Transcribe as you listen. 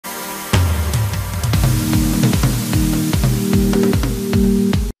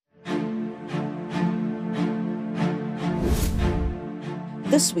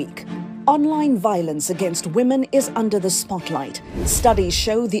This week, online violence against women is under the spotlight. Studies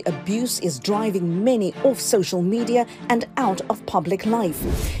show the abuse is driving many off social media and out of public life.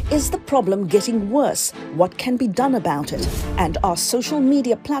 Is the problem getting worse? What can be done about it? And are social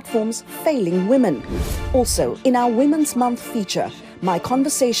media platforms failing women? Also, in our Women's Month feature, my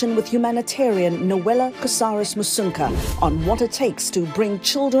conversation with humanitarian Noella Coursaris-Musunka on what it takes to bring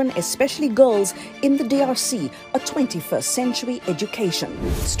children, especially girls, in the DRC a 21st century education.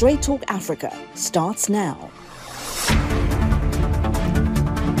 Straight Talk Africa starts now.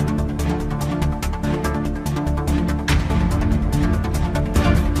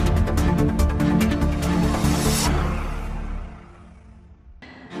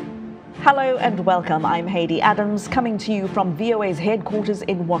 Hello and welcome. I'm Haydé Adams, coming to you from VOA's headquarters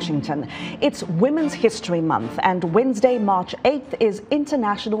in Washington. It's Women's History Month, and Wednesday, March 8th is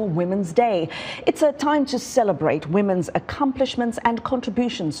International Women's Day. It's a time to celebrate women's accomplishments and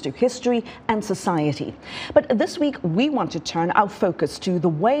contributions to history and society. But this week, we want to turn our focus to the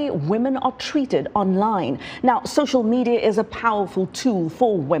way women are treated online. Now, social media is a powerful tool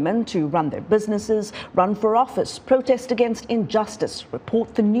for women to run their businesses, run for office, protest against injustice,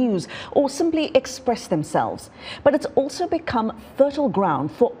 report the news, or simply express themselves. But it's also become fertile ground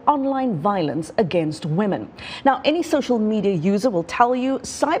for online violence against women. Now, any social media user will tell you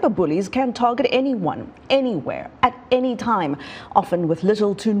cyberbullies can target anyone, anywhere, at any time, often with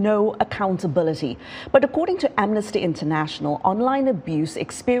little to no accountability. But according to Amnesty International, online abuse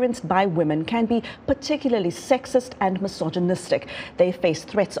experienced by women can be particularly sexist and misogynistic. They face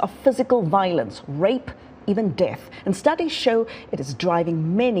threats of physical violence, rape, even death. And studies show it is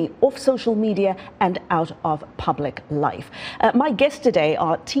driving many off social media and out of public life. My guests today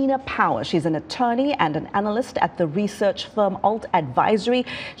are Tina Power. She's an attorney and an analyst at the research firm Alt Advisory.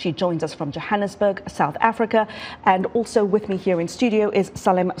 She joins us from Johannesburg, South Africa. And also with me here in studio is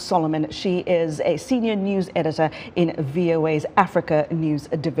Salem Solomon. She is a senior news editor in VOA's Africa News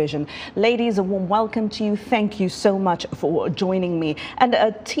Division. Ladies, a warm welcome to you. Thank you so much for joining me. And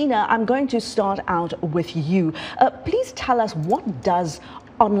Tina, I'm going to start out with you. Please tell us, what does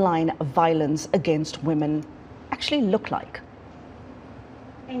online violence against women actually look like?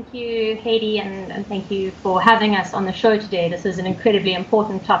 Thank you, Haydé, and thank you for having us on the show today. This is an incredibly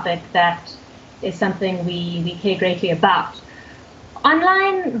important topic that is something we care greatly about.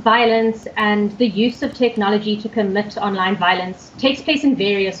 Online violence and the use of technology to commit online violence takes place in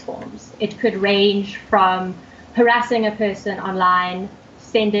various forms. It could range from harassing a person online,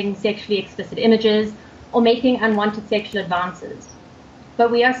 sending sexually explicit images, or making unwanted sexual advances.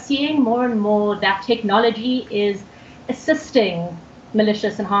 But we are seeing more and more that technology is assisting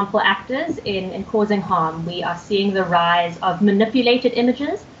malicious and harmful actors in causing harm. We are seeing the rise of manipulated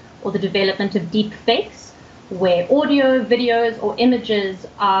images, or the development of deep fakes, where audio, videos, or images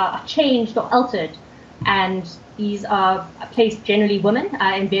are changed or altered. And these are placed, generally women,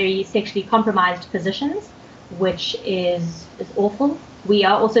 in very sexually compromised positions, which is awful. We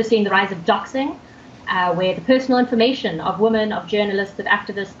are also seeing the rise of doxing, where the personal information of women, of journalists, of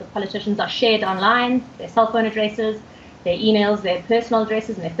activists, of politicians are shared online, their cell phone addresses, their emails, their personal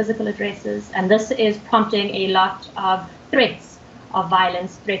addresses, and their physical addresses. And this is prompting a lot of threats of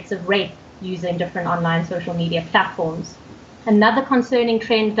violence, threats of rape, using different online social media platforms. Another concerning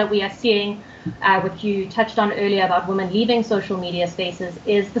trend that we are seeing, which you touched on earlier about women leaving social media spaces,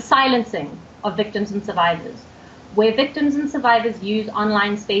 is the silencing of victims and survivors, where victims and survivors use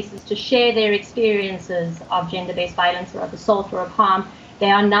online spaces to share their experiences of gender-based violence or of assault or of harm. They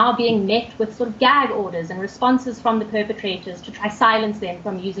are now being met with sort of gag orders and responses from the perpetrators to try silence them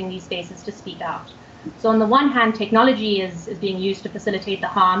from using these spaces to speak out. So on the one hand, technology is being used to facilitate the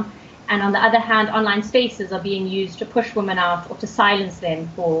harm, and on the other hand, online spaces are being used to push women out or to silence them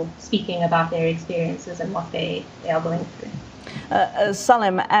for speaking about their experiences and what they are going through.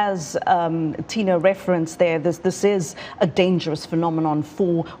 Salem, as Tina referenced there, this is a dangerous phenomenon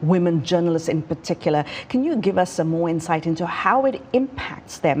for women journalists in particular. Can you give us some more insight into how it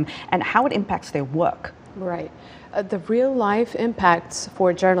impacts them and how it impacts their work? Right. The real life impacts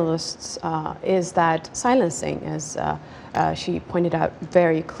for journalists is that silencing, as she pointed out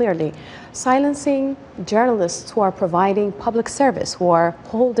very clearly, silencing journalists who are providing public service, who are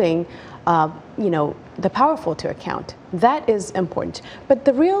holding the powerful to account. That is important. But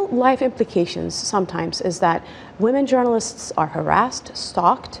the real life implications sometimes is that women journalists are harassed,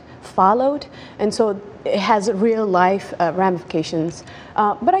 stalked, followed, and so it has real life ramifications.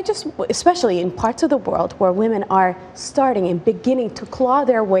 But especially in parts of the world where women are starting and beginning to claw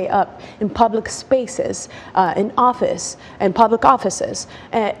their way up in public spaces, in office and public offices,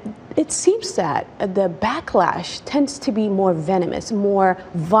 it seems that the backlash tends to be more venomous, more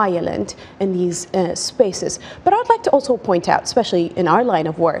violent in these spaces. But I'd like to also point out, especially in our line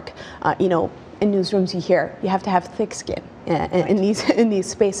of work, in newsrooms you have to have thick skin in these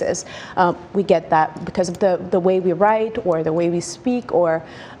spaces. We get that because of the way we write or the way we speak or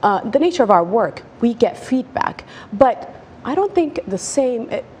the nature of our work. We get feedback, but I don't think the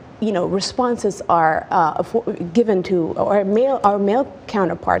same responses are given to our male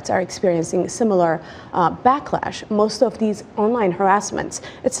counterparts are experiencing similar backlash. Most of these online harassments,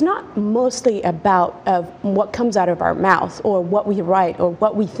 it's not mostly about what comes out of our mouth or what we write or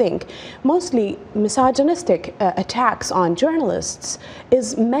what we think. Mostly misogynistic attacks on journalists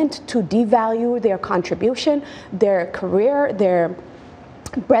is meant to devalue their contribution, their career, their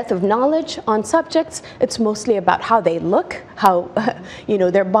breadth of knowledge on subjects. It's mostly about how they look, how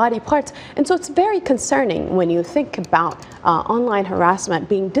their body parts, and so it's very concerning when you think about online harassment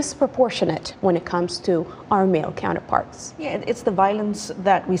being disproportionate when it comes to our male counterparts. Yeah, it's the violence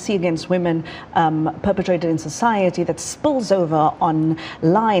that we see against women perpetrated in society that spills over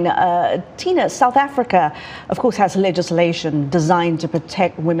online. Tina, South Africa, of course, has legislation designed to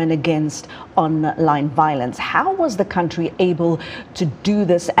protect women against online violence. How was the country able to do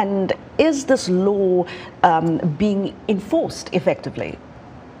this, and is this law being enforced effectively?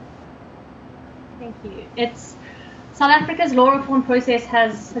 Thank you. South Africa's law reform process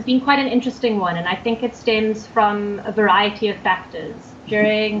has been quite an interesting one, and I think it stems from a variety of factors.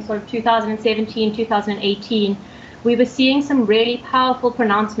 During sort of 2017, 2018, we were seeing some really powerful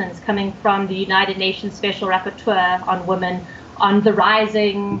pronouncements coming from the United Nations Special Rapporteur on Women on the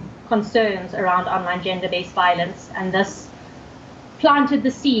rising concerns around online gender-based violence, and this planted the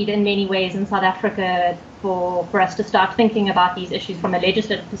seed in many ways in South Africa for us to start thinking about these issues from a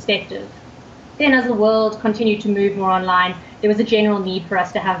legislative perspective. Then as the world continued to move more online, there was a general need for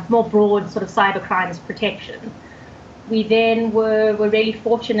us to have more broad sort of cybercrimes protection. We then were really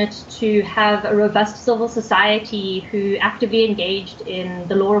fortunate to have a robust civil society who actively engaged in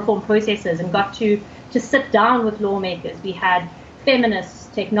the law reform processes and got to sit down with lawmakers. We had feminists,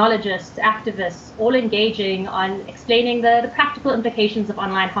 technologists, activists, all engaging on explaining the practical implications of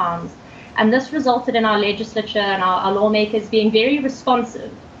online harms. And this resulted in our legislature and our lawmakers being very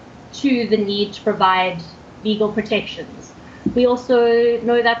responsive to the need to provide legal protections. We also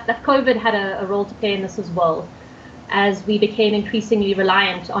know that COVID had a role to play in this as well. As we became increasingly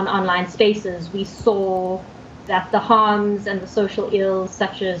reliant on online spaces, we saw that the harms and the social ills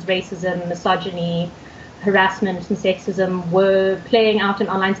such as racism, misogyny, harassment and sexism were playing out in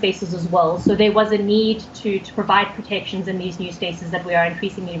online spaces as well. So there was a need to provide protections in these new spaces that we are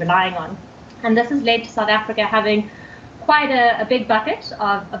increasingly relying on. And this has led to South Africa having quite a big bucket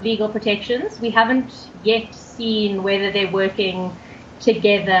of legal protections. We haven't yet seen whether they're working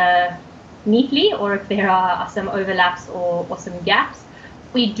together neatly or if there are some overlaps or some gaps.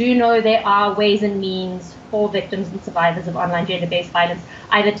 We do know there are ways and means for victims and survivors of online gender-based violence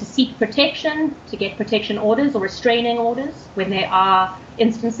either to seek protection, to get protection orders or restraining orders when there are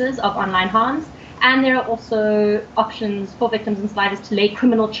instances of online harms. And there are also options for victims and survivors to lay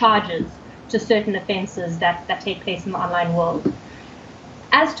criminal charges to certain offences that take place in the online world.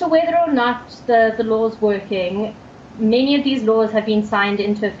 As to whether or not the law is working, many of these laws have been signed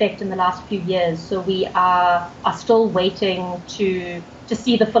into effect in the last few years, so we are still waiting to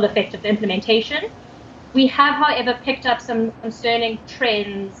see the full effect of the implementation. We have, however, picked up some concerning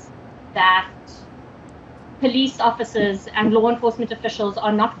trends that police officers and law enforcement officials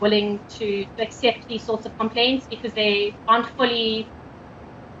are not willing to accept these sorts of complaints because they aren't fully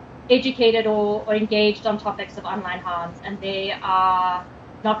educated or engaged on topics of online harms, and they are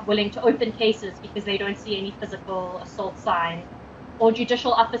not willing to open cases because they don't see any physical assault signs, or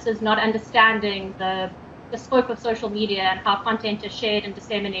judicial officers not understanding the scope of social media and how content is shared and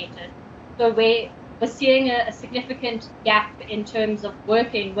disseminated. So we're seeing a significant gap in terms of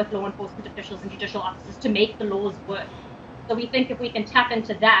working with law enforcement officials and judicial officers to make the laws work. So we think if we can tap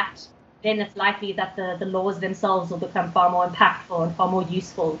into that, then it's likely that the laws themselves will become far more impactful and far more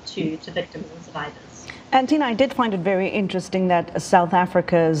useful to victims and survivors. And Tina, I did find it very interesting that South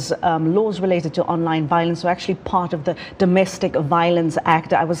Africa's laws related to online violence were actually part of the Domestic Violence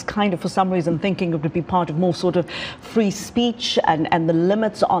Act. I was kind of, for some reason, thinking it would be part of more sort of free speech and the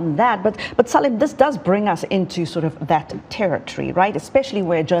limits on that. But Salim, this does bring us into sort of that territory, right? Especially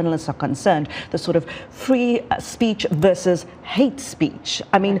where journalists are concerned, the sort of free speech versus hate speech.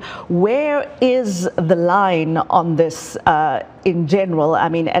 I mean, where is the line on this in general? I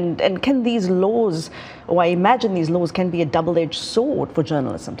mean, and can these laws, or I imagine these laws can be a double-edged sword for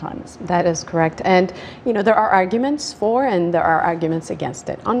journalists sometimes. That is correct. And, you know, there are arguments for and there are arguments against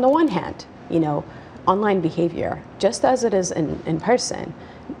it. On the one hand, you know, online behavior, just as it is in person,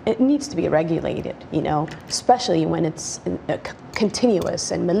 it needs to be regulated, you know, especially when it's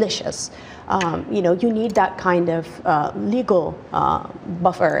continuous and malicious. You know, you need that kind of legal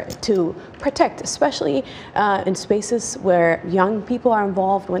buffer to protect, especially in spaces where young people are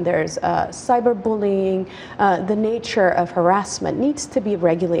involved, when there's cyberbullying. The nature of harassment needs to be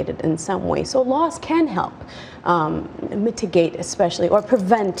regulated in some way. So laws can help mitigate, especially, or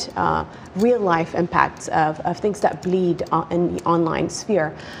prevent real life impacts of things that bleed in the online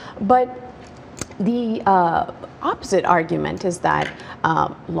sphere. But the opposite argument is that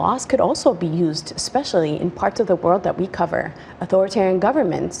laws could also be used, especially in parts of the world that we cover. Authoritarian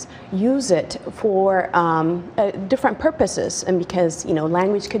governments use it for different purposes, and because, you know,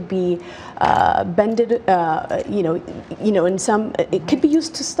 language could be bended, you know, in some, it could be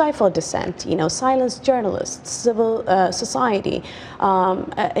used to stifle dissent, you know, silence journalists, civil society,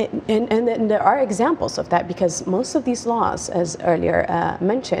 and there are examples of that, because most of these laws, as earlier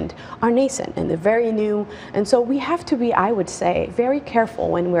mentioned, are nascent and they're very new, and so we have to be, I would say, very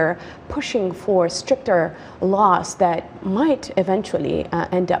careful when we're pushing for stricter laws that might eventually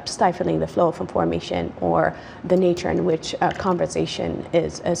end up stifling the flow of information or the nature in which conversation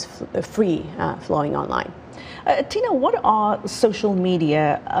is free flowing online. Tina, what are social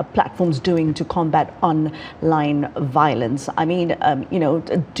media platforms doing to combat online violence? I mean, you know,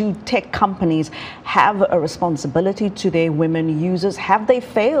 do tech companies have a responsibility to their women users? Have they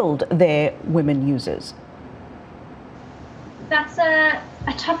failed their women users? That's a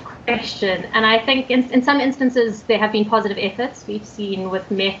tough question, and I think in some instances there have been positive efforts. We've seen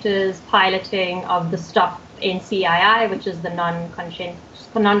with Meta's piloting of the Stop NCII, which is the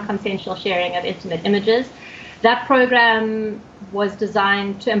non-consensual sharing of intimate images. That program was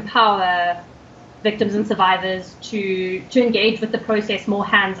designed to empower victims and survivors to engage with the process more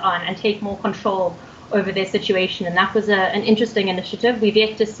hands-on and take more control over their situation, and that was an interesting initiative. We've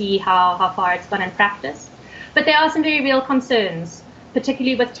yet to see how far it's gone in practice. But there are some very real concerns,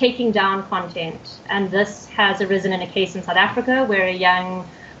 particularly with taking down content. And this has arisen in a case in South Africa where a young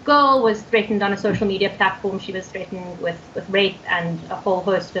girl was threatened on a social media platform. She was threatened with rape and a whole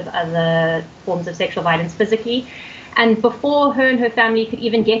host of other forms of sexual violence physically. And before her and her family could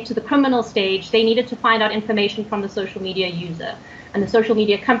even get to the criminal stage, they needed to find out information from the social media user. And the social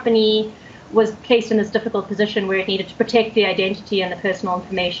media company was placed in this difficult position where it needed to protect the identity and the personal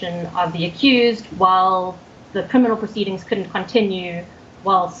information of the accused, while the criminal proceedings couldn't continue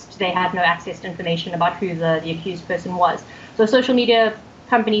whilst they had no access to information about who the accused person was. So social media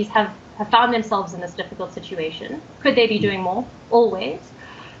companies have found themselves in this difficult situation. Could they be doing more? Always.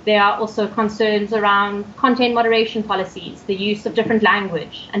 There are also concerns around content moderation policies, the use of different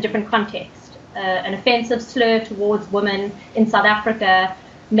language and different context. An offensive slur towards women in South Africa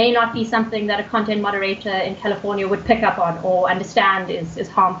may not be something that a content moderator in California would pick up on or understand is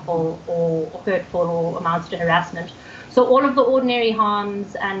harmful or hurtful or amounts to harassment. So all of the ordinary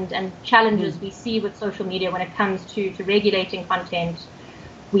harms and challenges we see with social media when it comes to regulating content,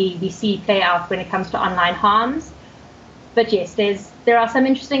 we see play out when it comes to online harms. But yes, there are some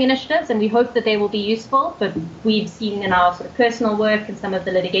interesting initiatives, and we hope that they will be useful. But we've seen in our sort of personal work and some of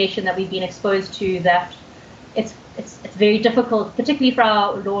the litigation that we've been exposed to that it's very difficult, particularly for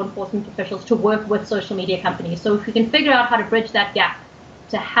our law enforcement officials, to work with social media companies. So if we can figure out how to bridge that gap,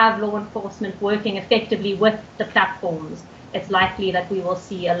 to have law enforcement working effectively with the platforms, it's likely that we will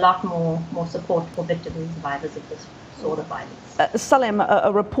see a lot more support for victims and survivors of this sort of violence. Salim, a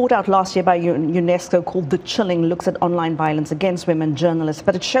report out last year by UNESCO called The Chilling looks at online violence against women journalists,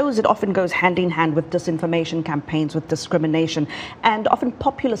 but it shows it often goes hand in hand with disinformation campaigns, with discrimination, and often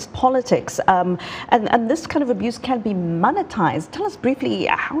populist politics. And this kind of abuse can be monetized. Tell us briefly,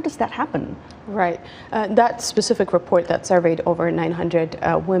 how does that happen? Right. That specific report that surveyed over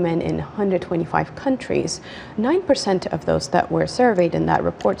 900 women in 125 countries, 9% of those that were surveyed in that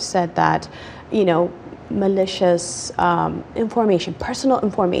report said that, you know, malicious information, personal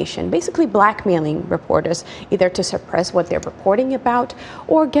information, basically blackmailing reporters either to suppress what they're reporting about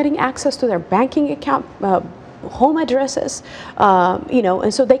or getting access to their banking account, home addresses,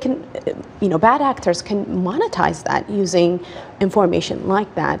 and so they can, bad actors can monetize that using information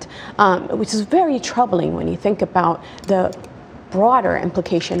like that, which is very troubling when you think about the broader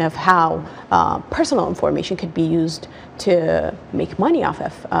implication of how personal information could be used to make money off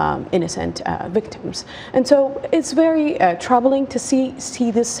of innocent victims. And so it's very troubling to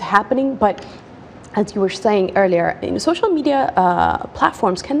see this happening, but as you were saying earlier, social media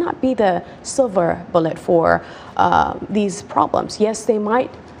platforms cannot be the silver bullet for these problems. Yes, they might,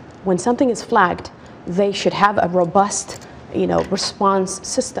 when something is flagged, they should have a robust response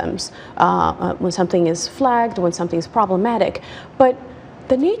systems when something is flagged, when something is problematic. But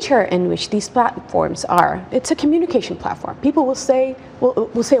the nature in which these platforms are, it's a communication platform. People will say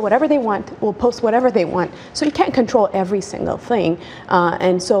whatever they want, will post whatever they want. So you can't control every single thing.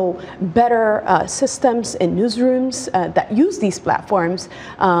 And so better systems in newsrooms that use these platforms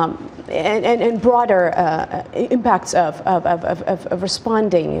and broader impacts of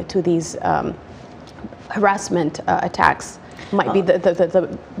responding to these harassment attacks might be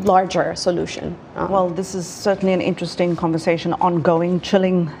the larger solution. Well, this is certainly an interesting conversation, ongoing,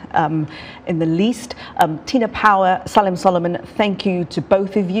 chilling in the least. Tina Power, Salim Solomon, thank you to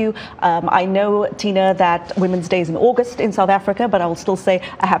both of you. I know, Tina, that Women's Day is in August in South Africa, but I will still say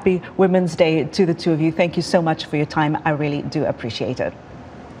a happy Women's Day to the two of you. Thank you so much for your time. I really do appreciate it.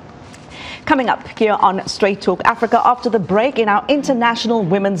 Coming up here on Straight Talk Africa after the break, in our International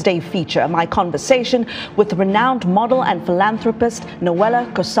Women's Day feature, my conversation with renowned model and philanthropist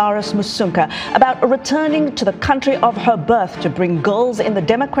Noella Coursaris-Musunka about returning to the country of her birth to bring girls in the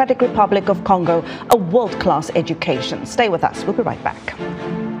Democratic Republic of Congo a world-class education. Stay with us. We'll be right back.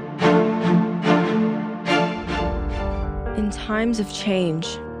 In times of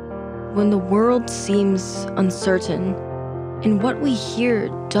change, when the world seems uncertain, and what we hear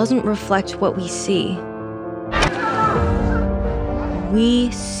doesn't reflect what we see, we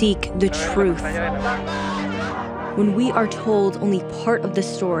seek the truth. When we are told only part of the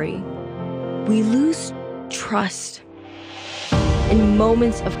story, we lose trust. In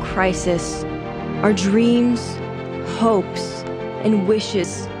moments of crisis, our dreams, hopes, and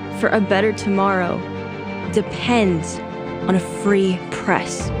wishes for a better tomorrow depend on a free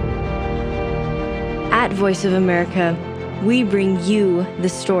press. At Voice of America, we bring you the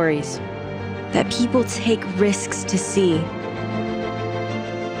stories that people take risks to see.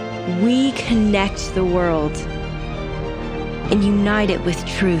 We connect the world and unite it with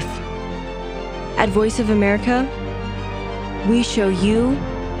truth. At Voice of America, we show you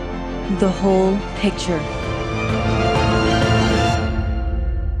the whole picture.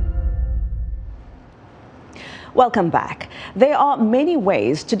 Welcome back. There are many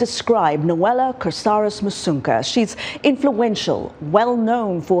ways to describe Noella Coursaris-Musunka. She's influential, well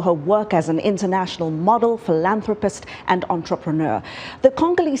known for her work as an international model, philanthropist, and entrepreneur. The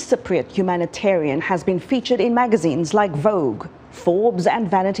Congolese Cypriot humanitarian has been featured in magazines like Vogue, Forbes, and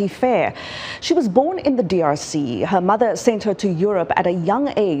Vanity Fair. She was born in the DRC. Her mother sent her to Europe at a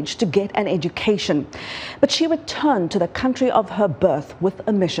young age to get an education. But she returned to the country of her birth with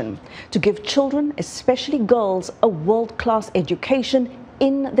a mission: to give children, especially girls, a world-class education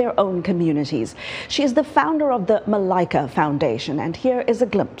in their own communities. She is the founder of the Malaika Foundation, and here is a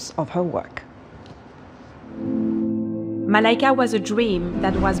glimpse of her work. Malaika was a dream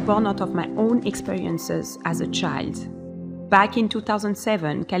that was born out of my own experiences as a child. Back in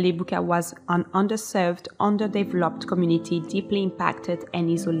 2007, Kalebuka was an underserved, underdeveloped community deeply impacted and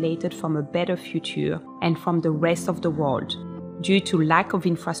isolated from a better future and from the rest of the world due to lack of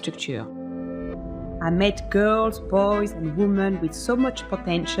infrastructure. I met girls, boys, and women with so much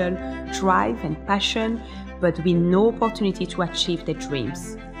potential, drive, and passion, but with no opportunity to achieve their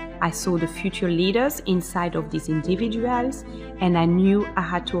dreams. I saw the future leaders inside of these individuals, and I knew I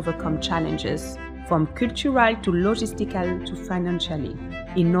had to overcome challenges, from cultural to logistical to financially,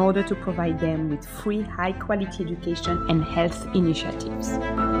 in order to provide them with free, high-quality education and health initiatives.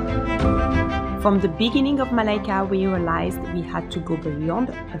 From the beginning of Malaika, we realized we had to go beyond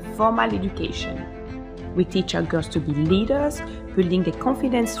a formal education. We teach our girls to be leaders, building their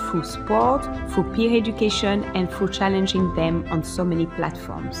confidence through sport, through peer education, and through challenging them on so many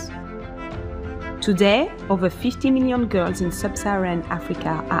platforms. Today, over 50 million girls in sub-Saharan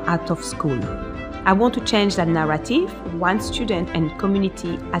Africa are out of school. I want to change that narrative, one student and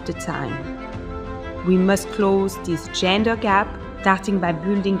community at a time. We must close this gender gap, starting by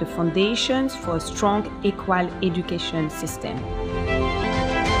building the foundations for a strong, equal education system.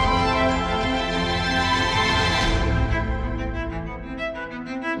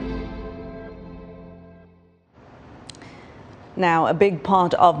 Now, a big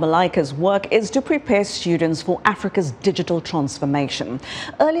part of Malaika's work is to prepare students for Africa's digital transformation.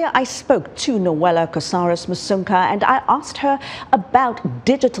 Earlier, I spoke to Noella Coursaris-Musunka and I asked her about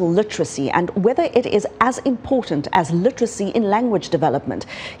digital literacy and whether it is as important as literacy in language development.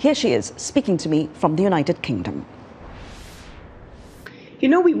 Here she is, speaking to me from the United Kingdom. You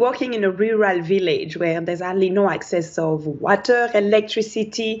know, we're working in a rural village where there's hardly no access of water,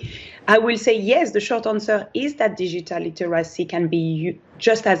 electricity. I will say yes, the short answer is that digital literacy can be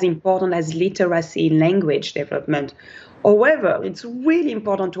just as important as literacy in language development. However, it's really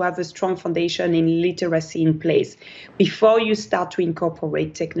important to have a strong foundation in literacy in place before you start to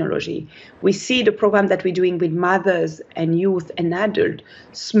incorporate technology. We see the program that we're doing with mothers and youth and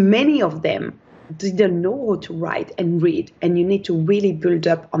adults, many of them didn't know how to write and read, and you need to really build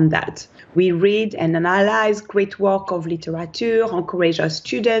up on that. We read and analyze great work of literature, encourage our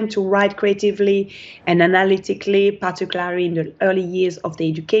students to write creatively and analytically, particularly in the early years of the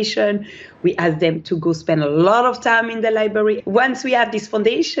education. We ask them to go spend a lot of time in the library. Once we have this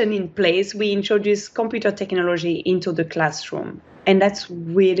foundation in place, we introduce computer technology into the classroom. And that's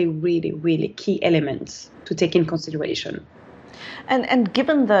really, really, really key elements to take in consideration. And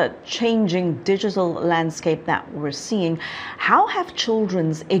given the changing digital landscape that we're seeing, how have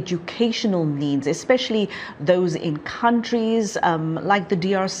children's educational needs, especially those in countries like the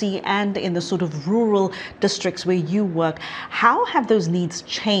DRC and in the sort of rural districts where you work, how have those needs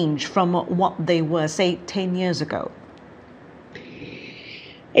changed from what they were, say, 10 years ago?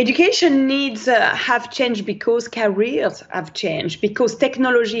 Education needs have changed because careers have changed, because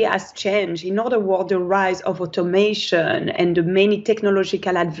technology has changed. In other words, the rise of automation and the many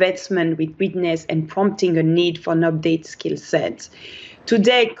technological advancements with witness and prompting a need for an updated skill set.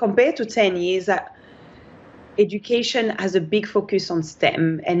 Today, compared to 10 years, education has a big focus on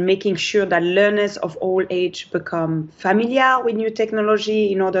STEM and making sure that learners of all ages become familiar with new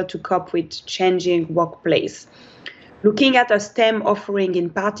technology in order to cope with changing workplace. Looking at a STEM offering in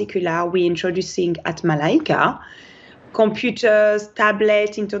particular, we're introducing at Malaika computers,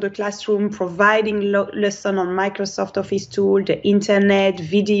 tablets into the classroom, providing lessons on Microsoft Office tool, the internet,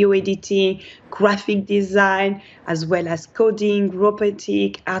 video editing, graphic design, as well as coding,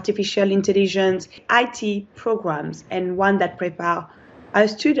 robotic, artificial intelligence, IT programs, and one that prepare a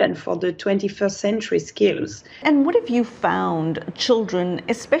student for the 21st century skills. And what have you found children,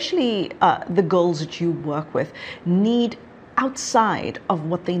 especially the girls that you work with, need outside of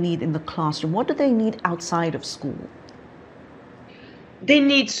what they need in the classroom? What do they need outside of school? They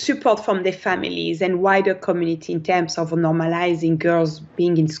need support from their families and wider community in terms of normalizing girls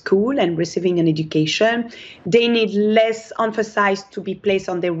being in school and receiving an education. They need less emphasis to be placed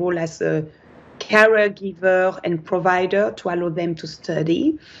on their role as a caregiver and provider to allow them to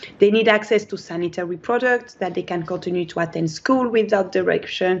study. They need access to sanitary products that they can continue to attend school without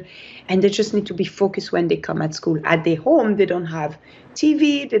direction. And they just need to be focused when they come at school. At their home, they don't have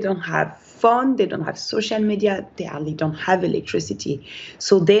TV, they don't have phone, they don't have social media, they hardly don't have electricity.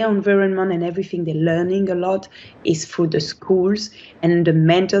 So their environment and everything they're learning a lot is through the schools and the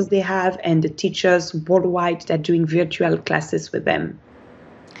mentors they have and the teachers worldwide that are doing virtual classes with them.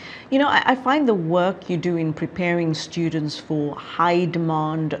 You know, I find the work you do in preparing students for high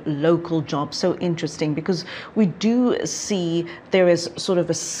demand local jobs so interesting, because we do see there is sort of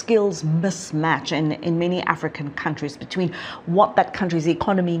a skills mismatch in many African countries between what that country's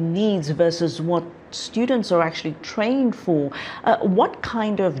economy needs versus what students are actually trained for. What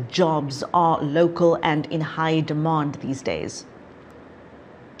kind of jobs are local and in high demand these days?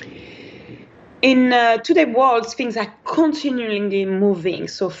 In today's world, things are continually moving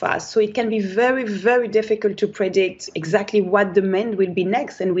so fast. So it can be very, very difficult to predict exactly what demand will be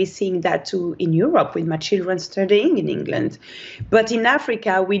next. And we're seeing that too in Europe with my children studying in England. But in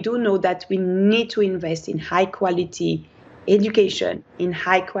Africa, we do know that we need to invest in high quality education, in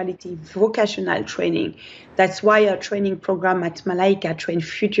high quality vocational training. That's why our training program at Malaika train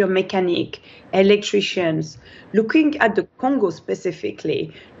future mechanic, electricians. Looking at the Congo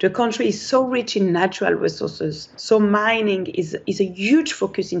specifically, the country is so rich in natural resources. So mining is a huge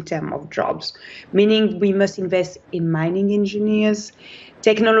focus in terms of jobs, meaning we must invest in mining engineers.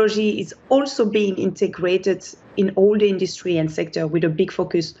 Technology is also being integrated in all the industry and sector with a big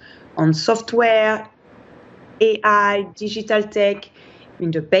focus on software, AI, digital tech,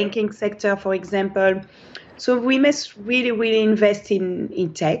 in the banking sector, for example. So we must really, really invest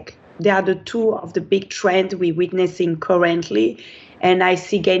in tech. They are the two of the big trends we're witnessing currently. And I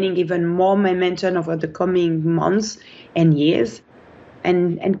see gaining even more momentum over the coming months and years.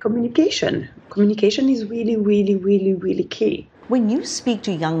 And communication. Communication is really, really, really, really key. When you speak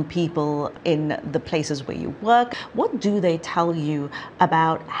to young people in the places where you work, what do they tell you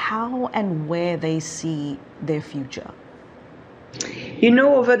about how and where they see their future? You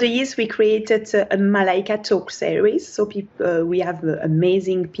know, over the years, we created a Malaika Talk series. So we have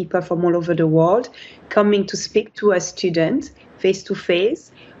amazing people from all over the world coming to speak to a student face to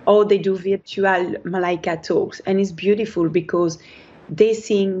face, or they do virtual Malaika Talks. And it's beautiful because they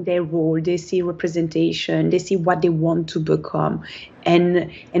see their role, they see representation, they see what they want to become. And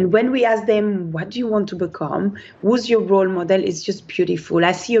when we ask them, what do you want to become? Who's your role model? It's just beautiful.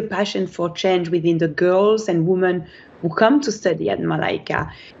 I see a passion for change within the girls and women who come to study at Malaika.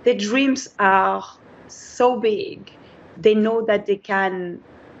 Their dreams are so big. They know that they can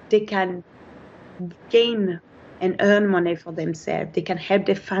gain and earn money for themselves. They can help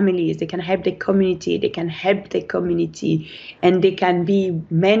their families, they can help their community, and they can be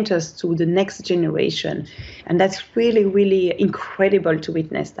mentors to the next generation. And that's really, really incredible to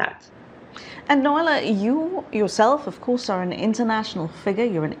witness that. And Noella, you yourself, of course, are an international figure.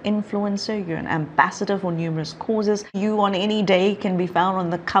 You're an influencer. You're an ambassador for numerous causes. You, on any day, can be found on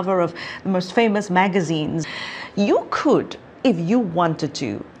the cover of the most famous magazines. You could, if you wanted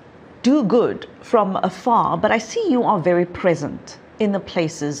to, do good from afar, but I see you are very present in the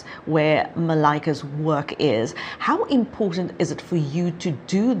places where Malaika's work is. How important is it for you to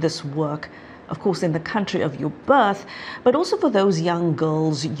do this work, of course, in the country of your birth, but also for those young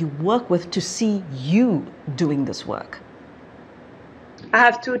girls you work with to see you doing this work? I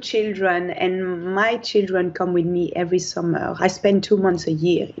have 2 children, and my children come with me every summer. I spend 2 months a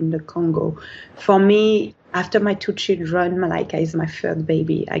year in the Congo. For me, after my 2 children, Malaika is my 3rd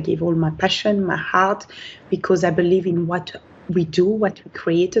baby. I give all my passion, my heart, because I believe in what we do, what we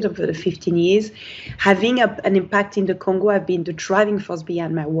created over the 15 years. Having an impact in the Congo, I've been the driving force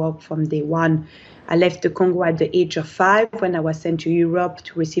behind my work from day one. I left the Congo at the age of 5 when I was sent to Europe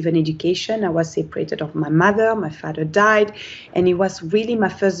to receive an education. I was separated of my mother. My father died. And it was really my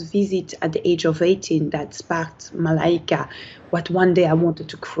first visit at the age of 18 that sparked Malaika, what one day I wanted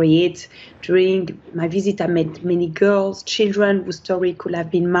to create. During my visit, I met many girls, children whose story could have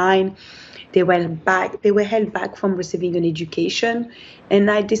been mine. They were held back from receiving an education.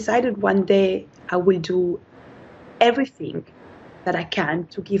 And I decided one day I will do everything that I can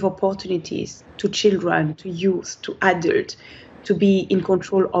to give opportunities to children, to youth, to adults, to be in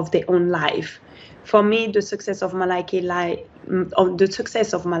control of their own life. For me, the success of Malaika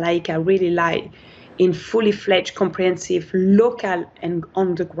really lies in fully fledged, comprehensive, local and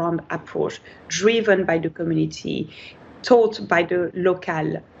on-the-ground approach, driven by the community, taught by the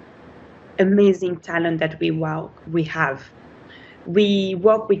local amazing talent that we have. We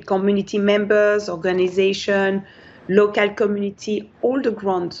work with community members, organizations, local community, all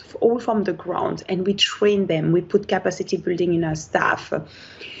from the ground, and we train them. We put capacity building in our staff.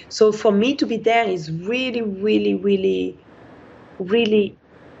 So for me to be there is really, really, really, really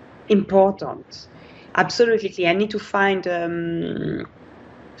important. Absolutely. I need to find,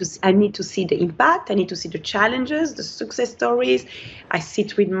 I need to see the impact. I need to see the challenges, the success stories. I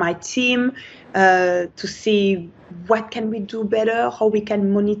sit with my team to see what can we do better, how we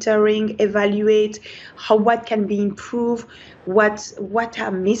can monitoring, evaluate, what can be improved, what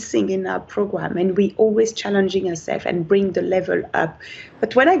are missing in our program, and we always challenging ourselves and bring the level up.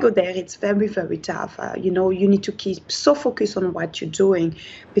 But when I go there, it's very, very tough. You need to keep so focused on what you're doing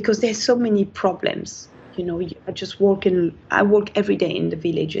because there's so many problems. I work every day in the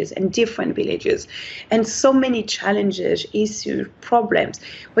villages and different villages, and so many challenges, issues, problems,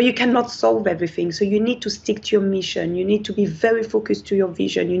 but you cannot solve everything. So you need to stick to your mission. You need to be very focused to your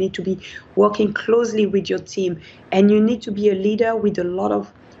vision. You need to be working closely with your team, and you need to be a leader with a lot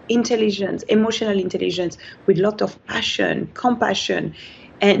of intelligence, emotional intelligence, with a lot of passion, compassion.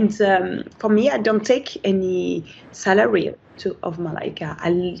 And for me, I don't take any salary of Malaika.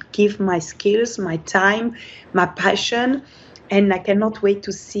 I'll give my skills, my time, my passion, and I cannot wait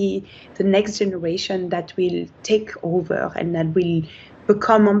to see the next generation that will take over and that will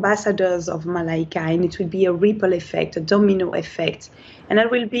become ambassadors of Malaika, and it will be a ripple effect, a domino effect, and I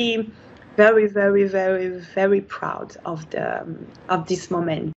will be very, very, very, very proud of this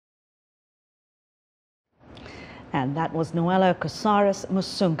moment. And that was Noella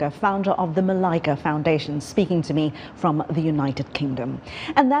Coursaris-Musunka, founder of the Malaika Foundation, speaking to me from the United Kingdom.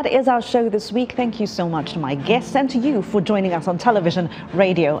 And that is our show this week. Thank you so much to my guests and to you for joining us on television,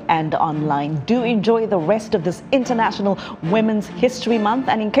 radio and online. Do enjoy the rest of this International Women's History Month.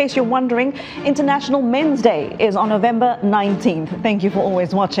 And in case you're wondering, International Men's Day is on November 19th. Thank you for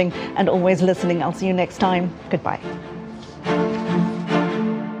always watching and always listening. I'll see you next time. Goodbye.